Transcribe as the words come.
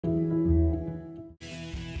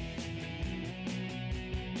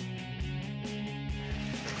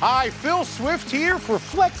Hi, Phil Swift here for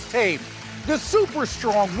Flex Tape, the super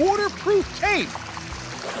strong waterproof tape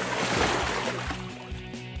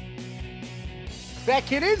that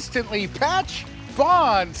can instantly patch,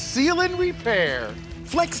 bond, seal, and repair.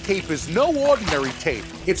 Flex Tape is no ordinary tape.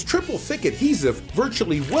 Its triple thick adhesive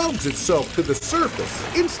virtually welds itself to the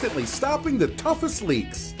surface, instantly stopping the toughest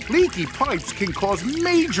leaks. Leaky pipes can cause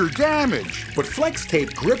major damage. But Flex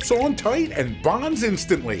Tape grips on tight and bonds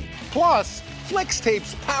instantly. Plus, Flex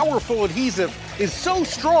Tape's powerful adhesive is so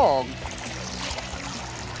strong,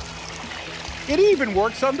 it even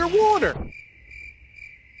works underwater.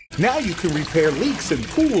 Now you can repair leaks in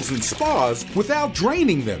pools and spas without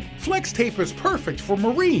draining them. Flex Tape is perfect for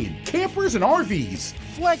marine, campers, and RVs.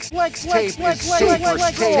 Flex Tape is super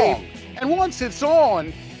strong, and once it's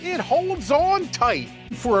on, it holds on tight.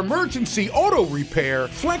 For emergency auto repair,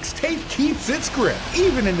 Flex Tape keeps its grip,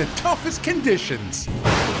 even in the toughest conditions.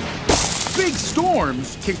 Big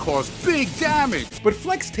storms can cause big damage, but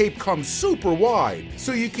Flex Tape comes super wide,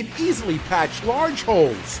 so you can easily patch large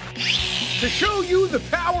holes. To show you the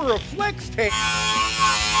power of Flex Tape,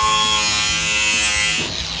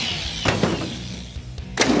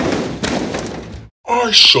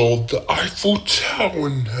 I saw the Eiffel Tower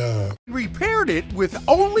now. repaired it with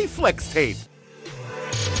only Flex Tape.